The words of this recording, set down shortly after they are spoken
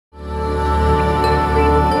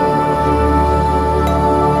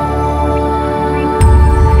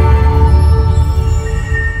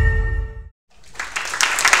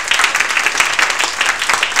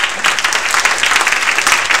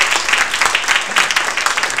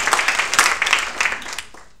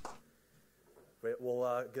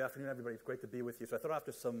Good afternoon, everybody. It's great to be with you. So I thought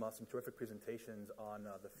after some terrific presentations on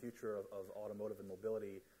the future of automotive and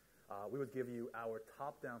mobility, we would give you our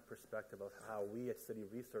top-down perspective of how we at Citi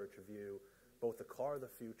Research view both the car of the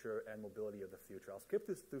future and mobility of the future. I'll skip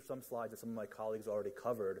through some slides that some of my colleagues already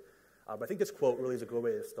covered, but I think this quote really is a good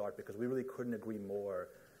way to start because we really couldn't agree more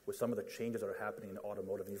with some of the changes that are happening in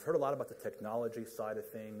automotive. And you've heard a lot about the technology side of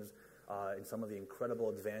things and some of the incredible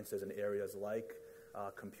advances in areas like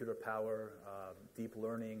computer power, deep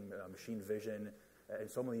learning, machine vision, and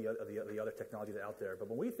so many of the other technologies out there. But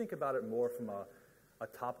when we think about it more from a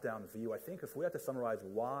top-down view, I think if we had to summarize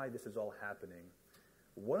why this is all happening,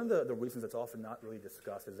 one of the reasons that's often not really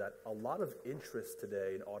discussed is that a lot of interests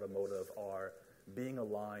today in automotive are being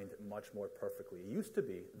aligned much more perfectly. It used to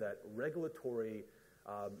be that regulatory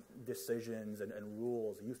decisions and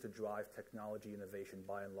rules used to drive technology innovation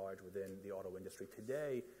by and large within the auto industry.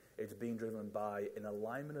 Today, it's being driven by an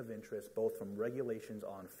alignment of interest both from regulations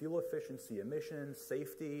on fuel efficiency, emissions,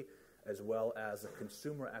 safety, as well as the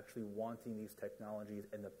consumer actually wanting these technologies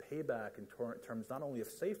and the payback in terms not only of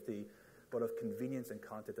safety, but of convenience and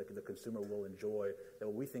content that the consumer will enjoy that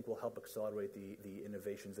we think will help accelerate the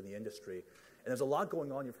innovations in the industry. And there's a lot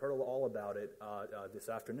going on. You've heard all about it this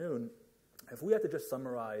afternoon. If we had to just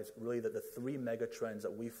summarize really the three mega trends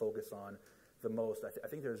that we focus on the most, I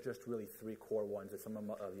think there's just really three core ones that some of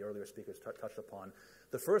the earlier speakers touched upon.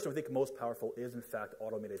 The first, and I think most powerful, is in fact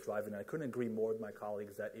automated driving. And I couldn't agree more with my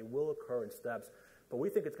colleagues that it will occur in steps, but we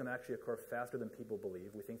think it's going to actually occur faster than people believe.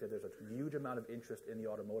 We think that there's a huge amount of interest in the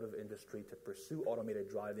automotive industry to pursue automated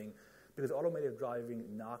driving because automated driving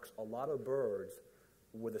knocks a lot of birds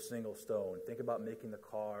with a single stone. Think about making the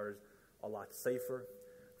cars a lot safer.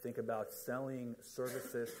 Think about selling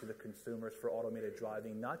services to the consumers for automated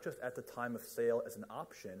driving, not just at the time of sale as an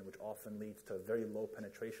option, which often leads to very low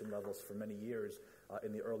penetration levels for many years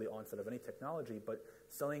in the early onset of any technology, but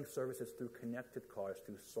selling services through connected cars,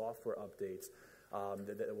 through software updates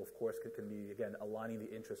that of course, can be, again, aligning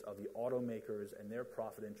the interests of the automakers and their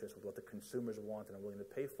profit interests with what the consumers want and are willing to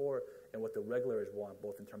pay for and what the regulators want,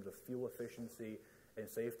 both in terms of fuel efficiency and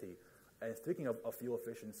safety. And speaking of fuel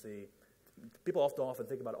efficiency, people often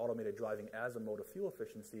think about automated driving as a mode of fuel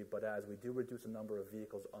efficiency, but as we do reduce the number of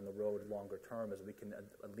vehicles on the road longer term, as we can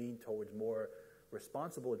lean towards more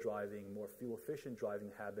responsible driving, more fuel-efficient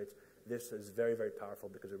driving habits, this is very, very powerful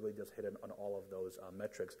because it really does hit on all of those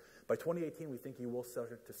metrics. By 2018, we think you will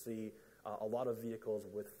start to see a lot of vehicles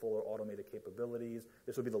with fuller automated capabilities.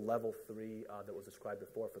 This will be the level 3 that was described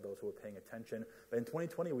before for those who are paying attention. But in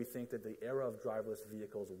 2020, we think that the era of driverless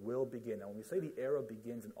vehicles will begin. Now, when we say the era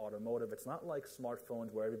begins in automotive, it's not like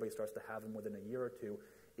smartphones where everybody starts to have them within a year or two.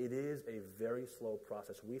 It is a very slow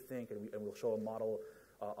process. We think, and we'll show a model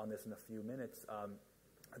on this in a few minutes,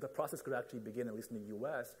 the process could actually begin, at least in the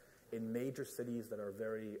U.S., in major cities that are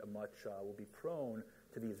very much will be prone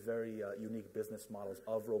to these very unique business models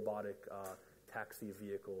of robotic taxi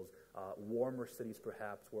vehicles, warmer cities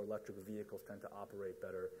perhaps where electric vehicles tend to operate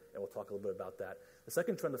better, and we'll talk a little bit about that. The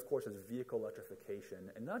second trend, of course, is vehicle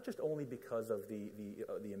electrification, and not just only because of the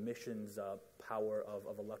emissions power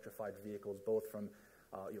of electrified vehicles, both from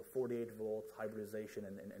 48 volts, hybridization,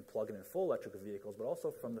 and plug-in and full electric vehicles, but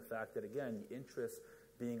also from the fact that, again, the interests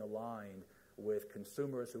being aligned with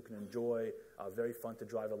consumers who can enjoy very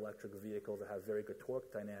fun-to-drive electric vehicles that have very good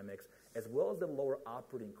torque dynamics, as well as the lower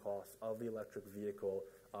operating costs of the electric vehicle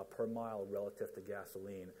per mile relative to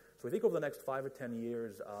gasoline. So we think over the next 5 or 10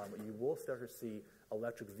 years, you will start to see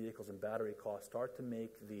electric vehicles and battery costs start to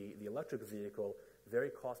make the electric vehicle very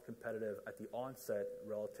cost competitive at the onset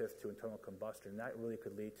relative to internal combustion. That really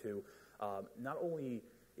could lead to not only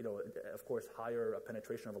of course, higher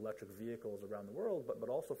penetration of electric vehicles around the world, but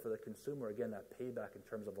also for the consumer, again, that payback in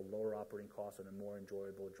terms of a lower operating cost and a more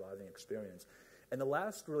enjoyable driving experience. And the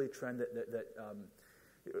last really trend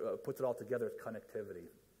that puts it all together is connectivity.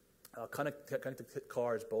 Connected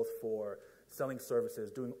cars, both for selling services,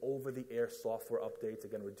 doing over-the-air software updates,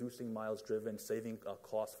 again, reducing miles driven, saving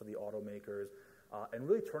costs for the automakers, and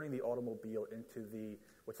really turning the automobile into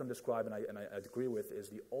what some describe, and I agree with, is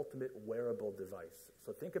the ultimate wearable device.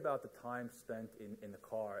 So think about the time spent in the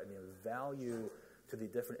car and the value to the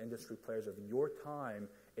different industry players of your time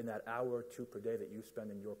in that hour or two per day that you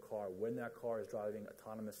spend in your car, when that car is driving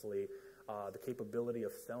autonomously, the capability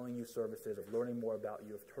of selling you services, of learning more about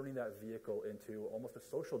you, of turning that vehicle into almost a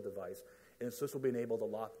social device. And so this will be enabled a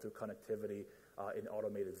lot through connectivity in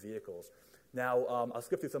automated vehicles. Now, I'll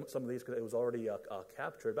skip through some of these because it was already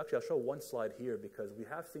captured. But actually, I'll show one slide here because we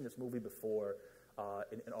have seen this movie before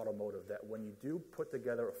in automotive, that when you do put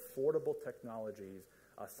together affordable technologies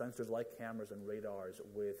sensors like cameras and radars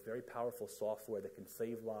with very powerful software that can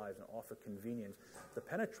save lives and offer convenience, the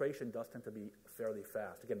penetration does tend to be fairly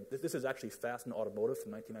fast. Again, this is actually fast in automotive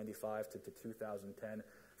from 1995 to 2010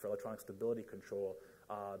 for electronic stability control.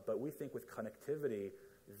 But we think with connectivity,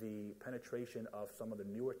 the penetration of some of the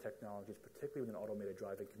newer technologies, particularly within automated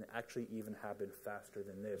driving, can actually even happen faster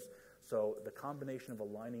than this. So the combination of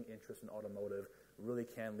aligning interests in automotive really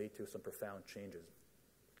can lead to some profound changes.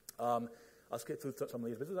 I'll skip through some of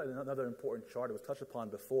these. This is another important chart. It was touched upon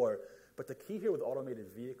before. But the key here with automated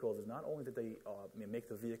vehicles is not only that they make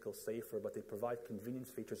the vehicle safer, but they provide convenience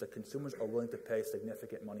features that consumers are willing to pay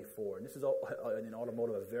significant money for. And this is, in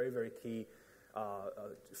automotive, a very, very key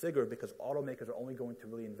figure, because automakers are only going to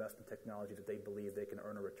really invest in technology that they believe they can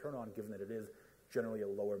earn a return on, given that it is generally a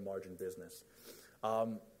lower margin business.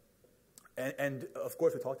 And of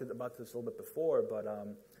course, we talked about this a little bit before, but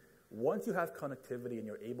once you have connectivity and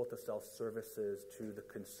you're able to sell services to the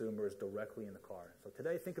consumers directly in the car. So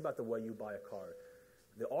today, think about the way you buy a car.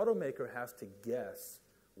 The automaker has to guess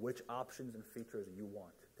which options and features you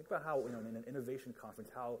want. Think about how, in an innovation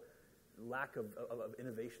conference, how lack of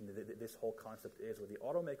innovation this whole concept is, where the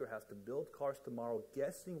automaker has to build cars tomorrow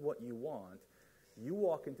guessing what you want. You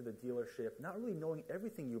walk into the dealership not really knowing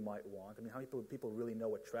everything you might want. I mean, how many people really know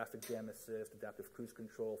what traffic jam assist, adaptive cruise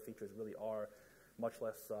control features really are, much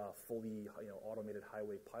less fully automated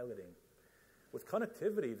highway piloting. With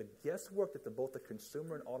connectivity, the guesswork that both the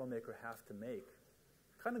consumer and automaker have to make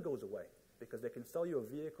kind of goes away, because they can sell you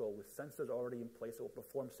a vehicle with sensors already in place that will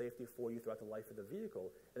perform safety for you throughout the life of the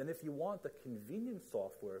vehicle. And then if you want the convenience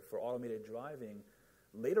software for automated driving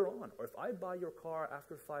later on, or if I buy your car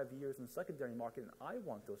after 5 years in the secondary market and I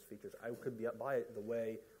want those features, I could buy it the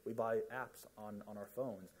way we buy apps on our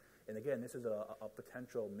phones. And again, this is a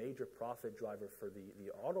potential major profit driver for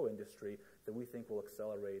the auto industry that we think will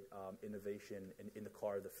accelerate innovation in the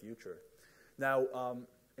car of the future. Now,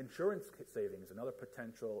 insurance savings, another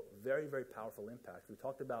potential very, very powerful impact. We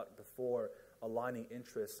talked about before aligning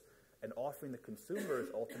interests and offering the consumers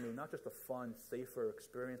ultimately not just a fun, safer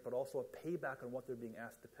experience, but also a payback on what they're being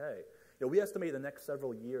asked to pay. We estimate in the next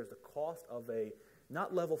several years the cost of a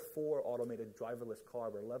not level 4 automated driverless car,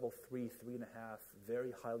 but a level 3, 3.5,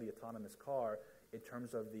 very highly autonomous car in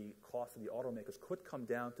terms of the cost of the automakers could come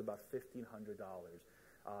down to about $1,500.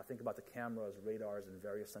 Think about the cameras, radars, and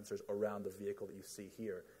various sensors around the vehicle that you see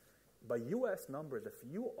here. By U.S. numbers, if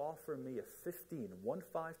you offer me a 15%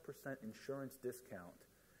 insurance discount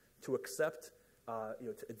to accept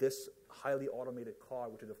this highly automated car,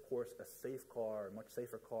 which is, of course, a safe car, a much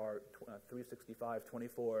safer car, 365,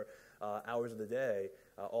 24 hours of the day,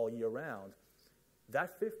 all year round,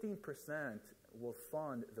 that 15% will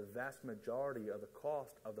fund the vast majority of the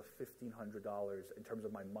cost of the $1,500 in terms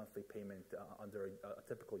of my monthly payment under a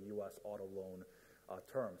typical U.S. auto loan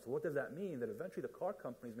term. So what does that mean? That eventually the car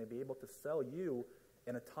companies may be able to sell you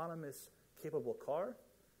an autonomous, capable car,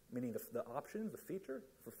 meaning the options, the feature,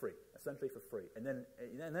 for free, essentially for free. And then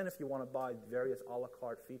if you want to buy various a la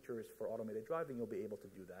carte features for automated driving, you'll be able to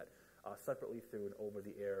do that separately through an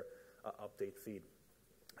over-the-air update feed.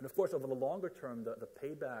 And of course, over the longer term, the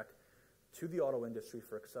payback to the auto industry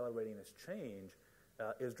for accelerating this change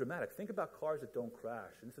is dramatic. Think about cars that don't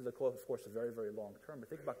crash. And this is, of course, a very, very long term, but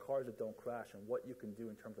think about cars that don't crash and what you can do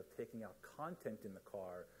in terms of taking out content in the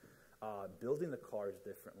car, building the cars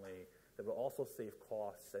differently, that will also save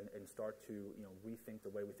costs and start to rethink the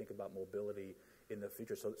way we think about mobility in the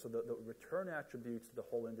future. So the return attributes to the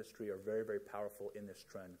whole industry are very, very powerful in this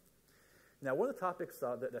trend. Now, one of the topics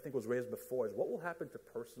that I think was raised before is what will happen to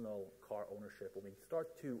personal car ownership when we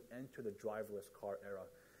start to enter the driverless car era.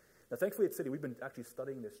 Now, thankfully at Citi, we've been actually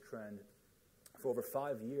studying this trend for over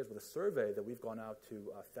 5 years with a survey that we've gone out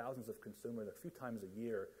to thousands of consumers a few times a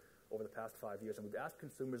year over the past 5 years. And we've asked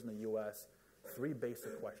consumers in the U.S. 3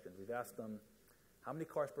 basic questions. We've asked them, how many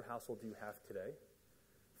cars per household do you have today?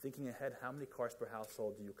 Thinking ahead, how many cars per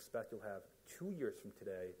household do you expect you'll have 2 years from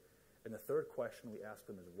today? And the third question we asked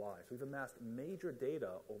them is why. So we've amassed major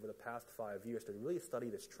data over the past 5 years to really study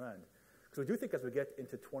this trend. Because we do think as we get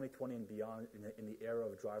into 2020 and beyond in the era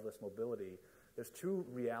of driverless mobility, there's 2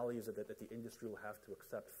 realities that the industry will have to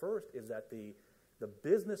accept. First is that the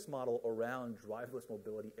business model around driverless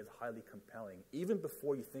mobility is highly compelling, even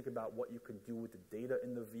before you think about what you can do with the data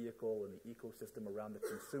in the vehicle and the ecosystem around the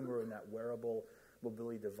consumer and that wearable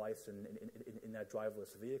mobility device in that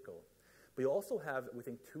driverless vehicle. But you also have, we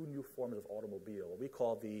think, 2 new forms of automobile, what we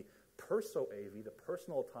call the Perso AV, the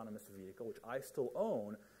personal autonomous vehicle, which I still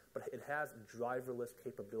own, but it has driverless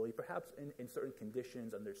capability, perhaps in certain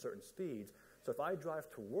conditions under certain speeds. So if I drive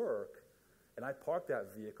to work, and I park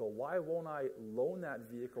that vehicle, why won't I loan that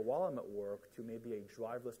vehicle while I'm at work to maybe a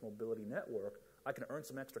driverless mobility network? I can earn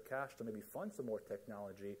some extra cash to maybe fund some more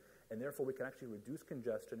technology, and therefore we can actually reduce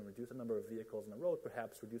congestion and reduce the number of vehicles on the road,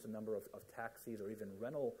 perhaps reduce the number of taxis or even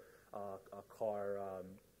rental cars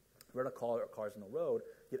on the road,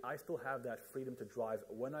 yet I still have that freedom to drive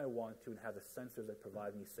when I want to and have the sensors that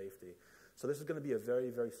provide me safety. So this is going to be a very,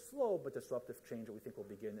 very slow but disruptive change that we think will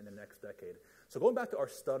begin in the next decade. So going back to our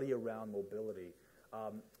study around mobility,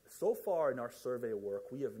 so far in our survey work,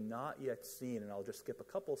 we have not yet seen, and I'll just skip a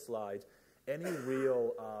couple slides, any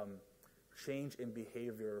real change in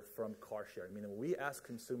behavior from car sharing. Meaning when we ask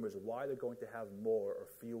consumers why they're going to have more or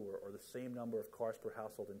fewer or the same number of cars per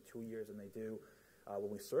household in 2 years than they do when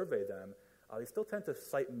we survey them, they still tend to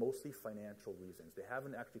cite mostly financial reasons. They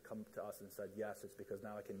haven't actually come to us and said, yes, it's because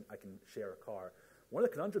now I can share a car. One of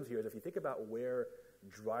the conundrums here is if you think about where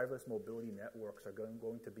driverless mobility networks are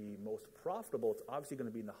going to be most profitable, it's obviously going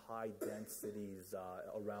to be in the high-dense cities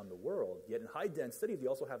around the world. Yet in high-dense cities, you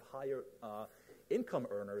also have higher income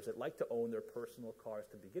earners that like to own their personal cars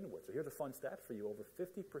to begin with. So here's a fun stat for you. Over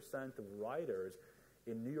 50% of riders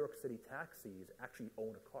in New York City taxis actually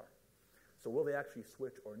own a car. So will they actually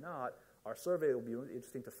switch or not? Our survey will be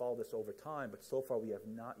interesting to follow this over time, but so far we have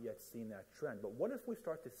not yet seen that trend. But what if we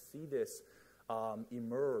start to see this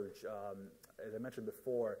emerge, as I mentioned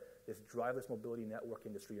before, this driverless mobility network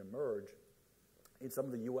industry emerge in some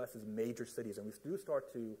of the U.S.'s major cities, and we do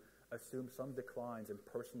start to assume some declines in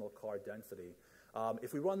personal car density.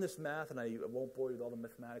 If we run this math, and I won't bore you with all the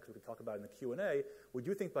mathematics we could talk about in the Q&A, we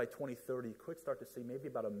do think by 2030 you could start to see maybe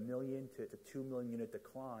about a 1 million to 2 million unit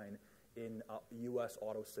decline in U.S.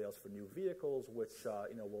 auto sales for new vehicles, which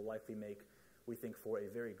will likely make, we think, for a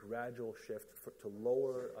very gradual shift to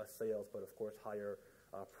lower sales, but of course higher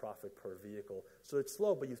profit per vehicle. So it's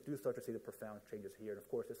slow, but you do start to see the profound changes here. And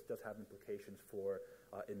of course, this does have implications for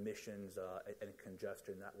emissions and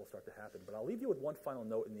congestion. That will start to happen. But I'll leave you with one final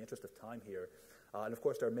note in the interest of time here. And of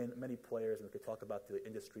course, there are many players, and we could talk about the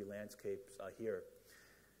industry landscapes here.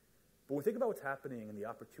 But when we think about what's happening and the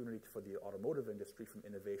opportunity for the automotive industry from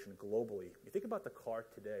innovation globally, you think about the car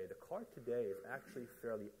today is actually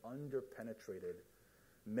fairly under-penetrated.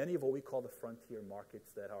 Many of what we call the frontier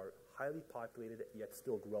markets that are highly populated yet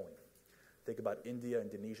still growing. Think about India,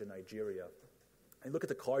 Indonesia, Nigeria. And look at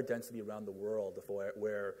the car density around the world,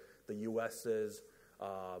 where the U.S. is,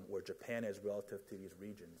 where Japan is relative to these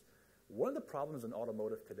regions. One of the problems in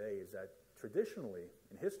automotive today is that traditionally,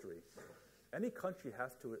 in history, any country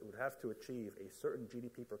would have to achieve a certain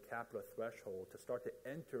GDP per capita threshold to start to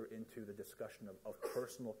enter into the discussion of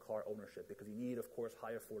personal car ownership, because you need, of course,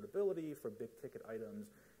 high affordability for big-ticket items,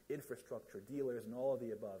 infrastructure, dealers, and all of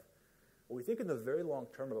the above. But we think in the very long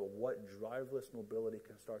term about what driverless mobility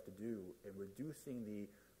can start to do in reducing the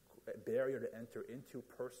barrier to enter into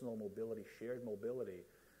personal mobility, shared mobility.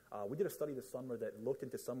 We did a study this summer that looked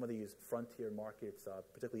into some of these frontier markets,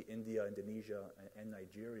 particularly India, Indonesia, and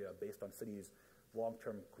Nigeria, based on Citi's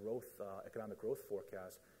long-term growth, economic growth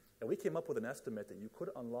forecast. And we came up with an estimate that you could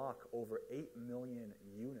unlock over 8 million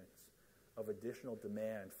units of additional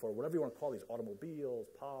demand for whatever you want to call these, automobiles,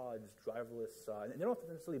 pods, driverless, and they don't have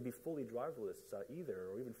to necessarily be fully driverless either,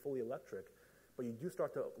 or even fully electric, but you do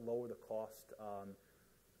start to lower the cost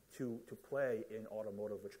to play in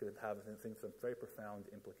automotive, which could have, I think, some very profound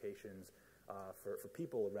implications for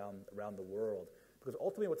people around the world. Because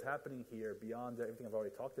ultimately what's happening here, beyond everything I've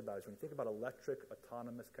already talked about, is when you think about electric,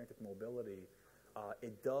 autonomous, connected mobility,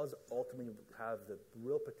 it does ultimately have the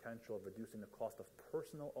real potential of reducing the cost of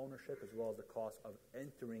personal ownership as well as the cost of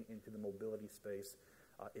entering into the mobility space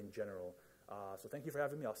in general. So thank you for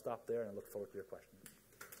having me. I'll stop there and I look forward to your questions.